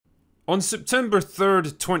On September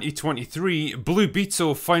 3rd, 2023, Blue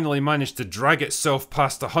Beetle finally managed to drag itself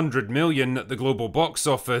past 100 million at the global box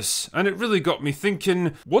office, and it really got me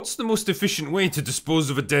thinking, what's the most efficient way to dispose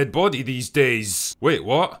of a dead body these days? Wait,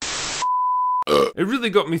 what? It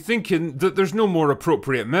really got me thinking that there's no more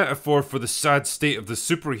appropriate metaphor for the sad state of the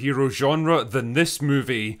superhero genre than this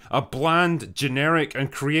movie. A bland, generic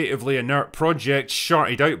and creatively inert project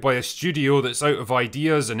sharted out by a studio that's out of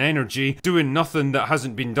ideas and energy, doing nothing that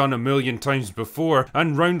hasn't been done a million times before,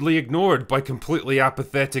 and roundly ignored by completely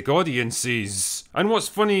apathetic audiences. And what's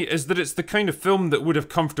funny is that it's the kind of film that would have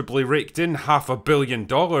comfortably raked in $500 million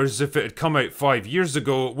if it had come out 5 years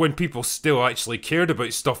ago when people still actually cared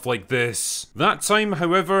about stuff like this. That time,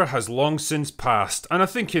 however, has long since passed, and I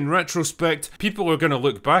think in retrospect, people are going to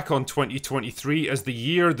look back on 2023 as the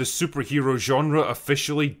year the superhero genre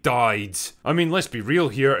officially died. I mean, let's be real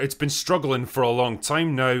here, it's been struggling for a long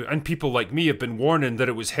time now, and people like me have been warning that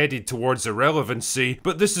it was headed towards irrelevancy,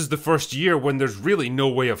 but this is the first year when there's really no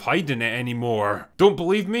way of hiding it anymore. Don't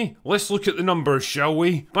believe me? Let's look at the numbers, shall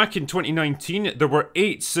we? Back in 2019, there were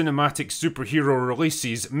 8 cinematic superhero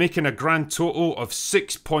releases, making a grand total of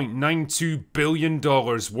 $6.92 billion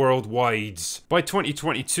worldwide. By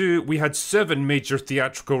 2022, we had 7 major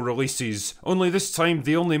theatrical releases, only this time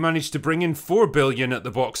they only managed to bring in $4 billion at the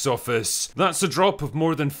box office. That's a drop of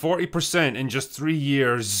more than 40% in just 3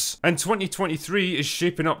 years. And 2023 is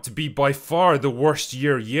shaping up to be by far the worst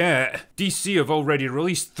year yet. DC have already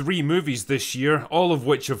released 3 movies this year, all of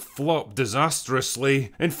which have flopped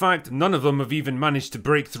disastrously. In fact, none of them have even managed to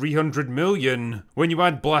break 300 million. When you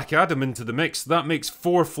add Black Adam into the mix, that makes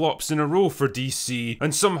 4 flops in a row for DC,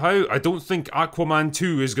 and somehow I don't think Aquaman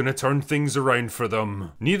 2 is going to turn things around for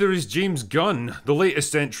them. Neither is James Gunn, the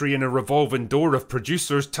latest entry in a revolving door of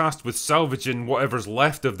producers tasked with salvaging whatever's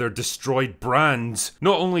left of their destroyed brand.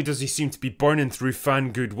 Not only does he seem to be burning through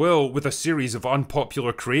fan goodwill with a series of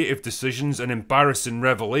unpopular creative decisions and embarrassing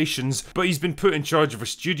revelations, but he's been put in charge of a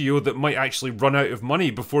studio that might actually run out of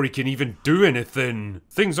money before he can even do anything.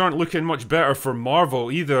 Things aren't looking much better for Marvel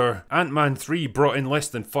either. Ant-Man 3 brought in less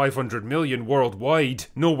than 500 million worldwide,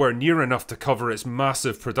 nowhere near enough to cover its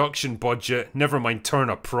massive production budget, never mind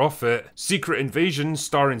turn a profit. Secret Invasion,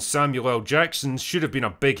 starring Samuel L. Jackson, should have been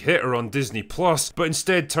a big hitter on Disney+, but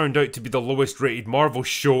instead turned out to be the lowest rated Marvel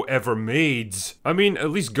show ever made. I mean,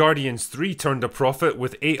 at least Guardians 3 turned a profit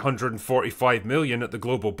with 845 million at the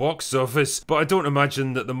global box office, but I don't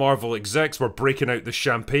imagine that the Marvel execs were breaking out the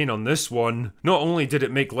champagne on this one. Not only did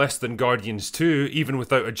it make less than Guardians 2, even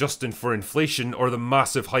without adjusting for inflation or the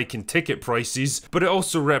massive hike in ticket prices, but it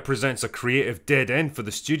also represents a creative dead end for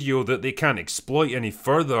the studio that they can't exploit any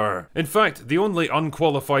further. In fact, the only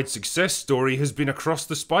unqualified success story has been Across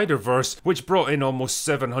the Spider-Verse, which brought in almost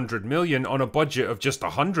 700 million on a budget of just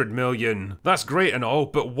 100 million. That's great and all,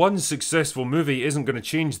 but one successful movie isn't going to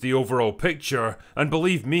change the overall picture, and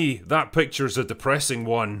believe me, that picture's a depressing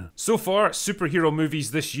one. So far, superhero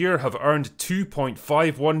movies this year have earned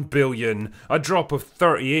 2.51 billion, a drop of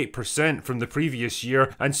 38% from the previous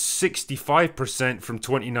year and 65% from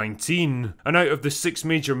 2019. And out of the 6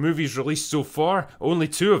 major movies released so far, only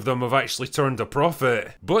 2 of them have actually turned a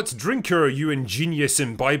profit. But drinker, you ingenious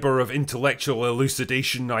imbiber of intellectual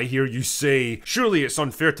elucidation, I hear you say, surely it's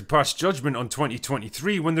unfair to pass judgment on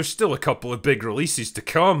 2023 when there's still a couple of big releases to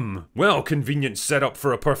come. Well, convenient setup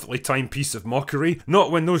for a perfectly timed piece of mockery,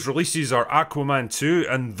 not when those releases are Aquaman 2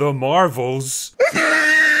 and The Marvels.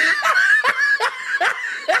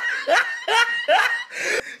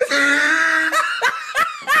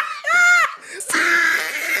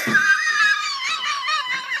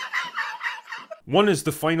 One is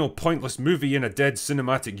the final pointless movie in a dead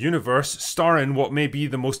cinematic universe, starring what may be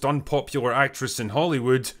the most unpopular actress in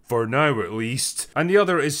Hollywood, for now at least, and the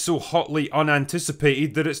other is so hotly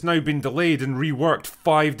unanticipated that it's now been delayed and reworked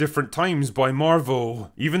 5 different times by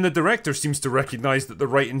Marvel. Even the director seems to recognise that the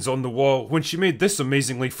writing's on the wall when she made this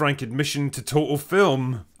amazingly frank admission to Total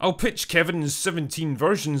Film. I'll pitch Kevin's 17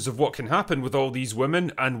 versions of what can happen with all these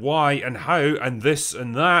women, and why, and how, and this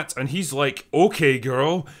and that, and he's like, okay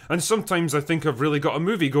girl, and sometimes I think I've really got a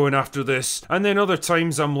movie going after this, and then other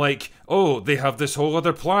times I'm like, oh, they have this whole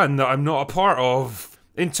other plan that I'm not a part of.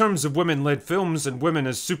 In terms of women-led films, and women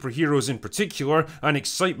as superheroes in particular, and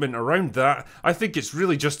excitement around that, I think it's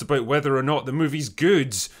really just about whether or not the movie's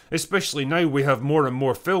good. Especially now we have more and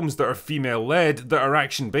more films that are female-led, that are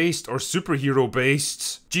action-based or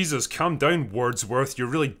superhero-based. Jesus, calm down, Wordsworth, you're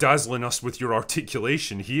really dazzling us with your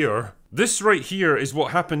articulation here. This right here is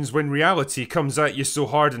what happens when reality comes at you so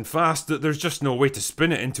hard and fast that there's just no way to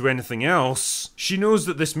spin it into anything else. She knows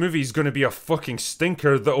that this movie's gonna be a fucking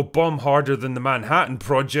stinker that'll bomb harder than the Manhattan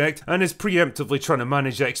Project, and is preemptively trying to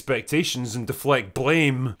manage expectations and deflect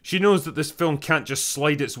blame. She knows that this film can't just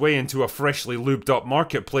slide its way into a freshly lubed up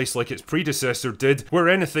marketplace like its predecessor did, where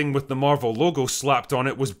anything with the Marvel logo slapped on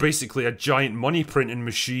it was basically a giant money printing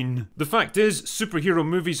machine. The fact is, superhero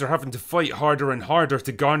movies are having to fight harder and harder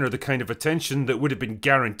to garner the kind of attention that would have been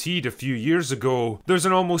guaranteed a few years ago. There's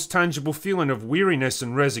an almost tangible feeling of weariness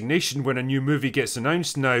and resignation when a new movie gets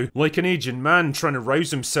announced now, like an aging man trying to rouse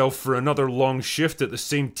himself for another long shift at the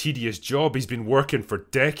same tedious job he's been working for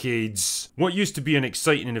decades. What used to be an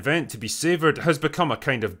exciting event to be savoured has become a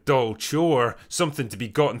kind of dull chore, something to be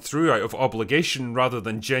gotten through out of obligation rather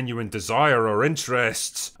than genuine desire or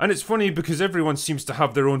interest. And it's funny because everyone seems to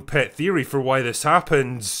have their own pet theory for why this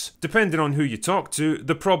happens. Depending on who you talk to,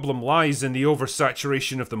 the problem lies in the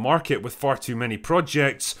oversaturation of the market with far too many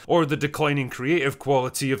projects, or the declining creative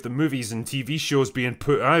quality of the movies and TV shows being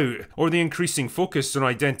put out, or the increasing focus on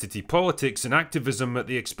identity politics and activism at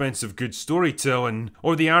the expense of good storytelling,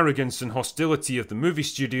 or the arrogance and hostility of the movie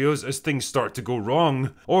studios as things start to go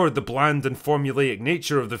wrong, or the bland and formulaic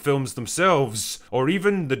nature of the films themselves, or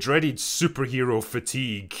even the dreaded superhero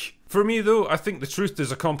fatigue. For me though, I think the truth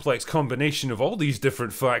is a complex combination of all these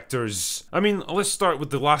different factors. I mean, let's start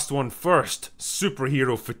with the last one first,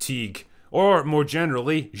 superhero fatigue. Or, more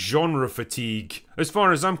generally, genre fatigue. As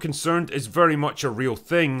far as I'm concerned, it's very much a real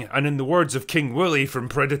thing, and in the words of King Willie from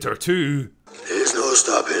Predator 2, "There's no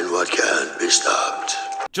stopping what can't be stopped."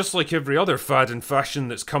 Just like every other fad and fashion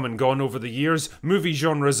that's come and gone over the years, movie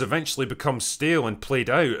genres eventually become stale and played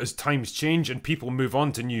out as times change and people move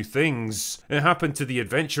on to new things. It happened to the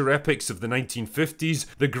adventure epics of the 1950s,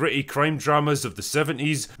 the gritty crime dramas of the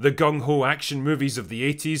 70s, the gung-ho action movies of the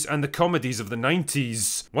 80s, and the comedies of the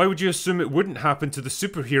 90s. Why would you assume it wouldn't happen to the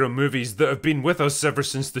superhero movies that have been with us ever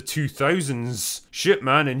since the 2000s? Shit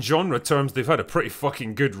man, in genre terms they've had a pretty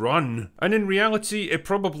fucking good run. And in reality, it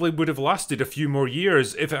probably would have lasted a few more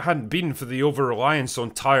years if it hadn't been for the over-reliance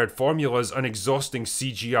on tired formulas and exhausting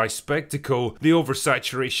CGI spectacle, the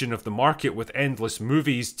oversaturation of the market with endless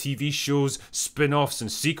movies, TV shows, spin-offs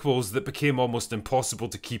and sequels that became almost impossible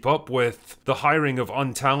to keep up with, the hiring of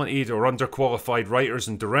untalented or underqualified writers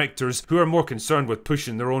and directors who are more concerned with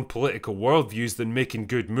pushing their own political worldviews than making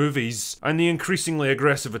good movies, and the increasingly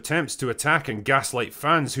aggressive attempts to attack and gaslight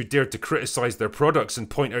fans who dared to criticise their products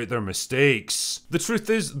and point out their mistakes. The truth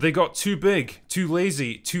is, they got too big, too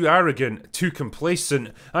lazy, too arrogant, too complacent,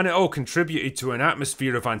 and it all contributed to an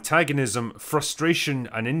atmosphere of antagonism, frustration,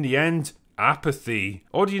 and in the end, apathy.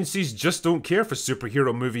 Audiences just don't care for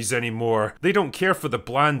superhero movies anymore. They don't care for the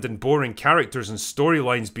bland and boring characters and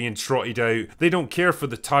storylines being trotted out. They don't care for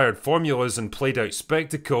the tired formulas and played out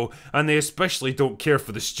spectacle, and they especially don't care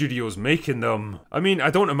for the studios making them. I mean, I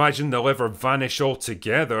don't imagine they'll ever vanish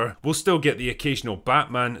altogether. We'll still get the occasional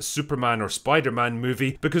Batman, Superman, or Spider-Man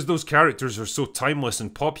movie because those characters are so timeless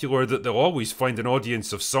and popular that they'll always find an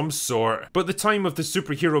audience of some sort. But the time of the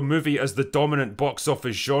superhero movie as the dominant box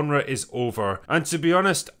office genre is over. And to be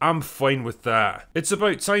honest, I'm fine with that. It's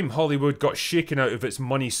about time Hollywood got shaken out of its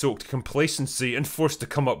money-soaked complacency and forced to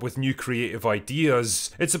come up with new creative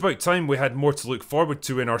ideas. It's about time we had more to look forward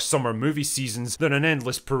to in our summer movie seasons than an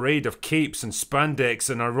endless parade of capes and spandex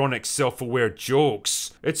and ironic self-aware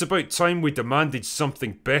jokes. It's about time we demanded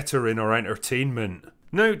something better in our entertainment.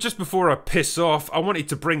 Now, just before I piss off, I wanted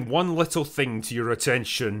to bring one little thing to your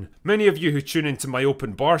attention. Many of you who tune into my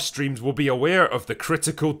open bar streams will be aware of the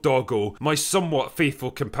Critical Doggo, my somewhat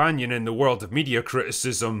faithful companion in the world of media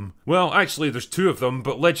criticism. Well, actually there's two of them,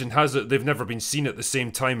 but legend has it they've never been seen at the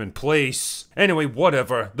same time and place. Anyway,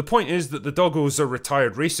 whatever. The point is that the doggos are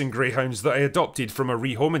retired racing greyhounds that I adopted from a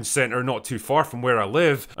rehoming centre not too far from where I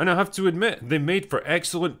live, and I have to admit, they made for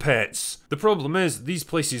excellent pets. The problem is, these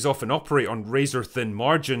places often operate on razor-thin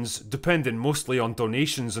margins, depending mostly on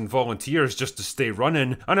donations and volunteers just to stay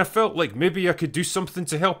running, and I felt like maybe I could do something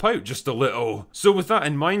to help out just a little. So with that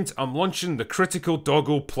in mind, I'm launching the Critical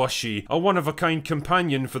Doggo plushie, a one-of-a-kind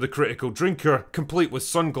companion for the critical drinker, complete with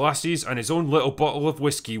sunglasses and his own little bottle of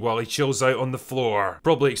whiskey while he chills out on the floor.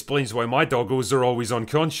 Probably explains why my doggos are always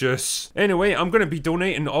unconscious. Anyway, I'm going to be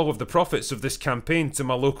donating all of the profits of this campaign to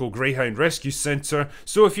my local Greyhound Rescue Centre,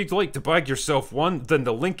 so if you'd like to bag yourself one, then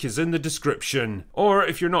the link is in the description. Or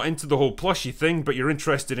if you're not into the whole plushie thing but you're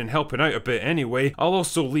interested in helping out a bit anyway, I'll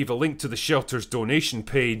also leave a link to the shelter's donation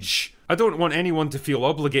page. I don't want anyone to feel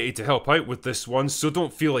obligated to help out with this one, so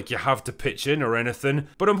don't feel like you have to pitch in or anything,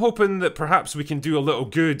 but I'm hoping that perhaps we can do a little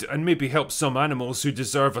good and maybe help some animals who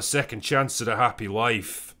deserve a second chance at a happy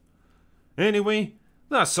life. Anyway,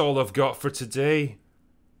 that's all I've got for today.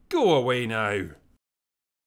 Go away now.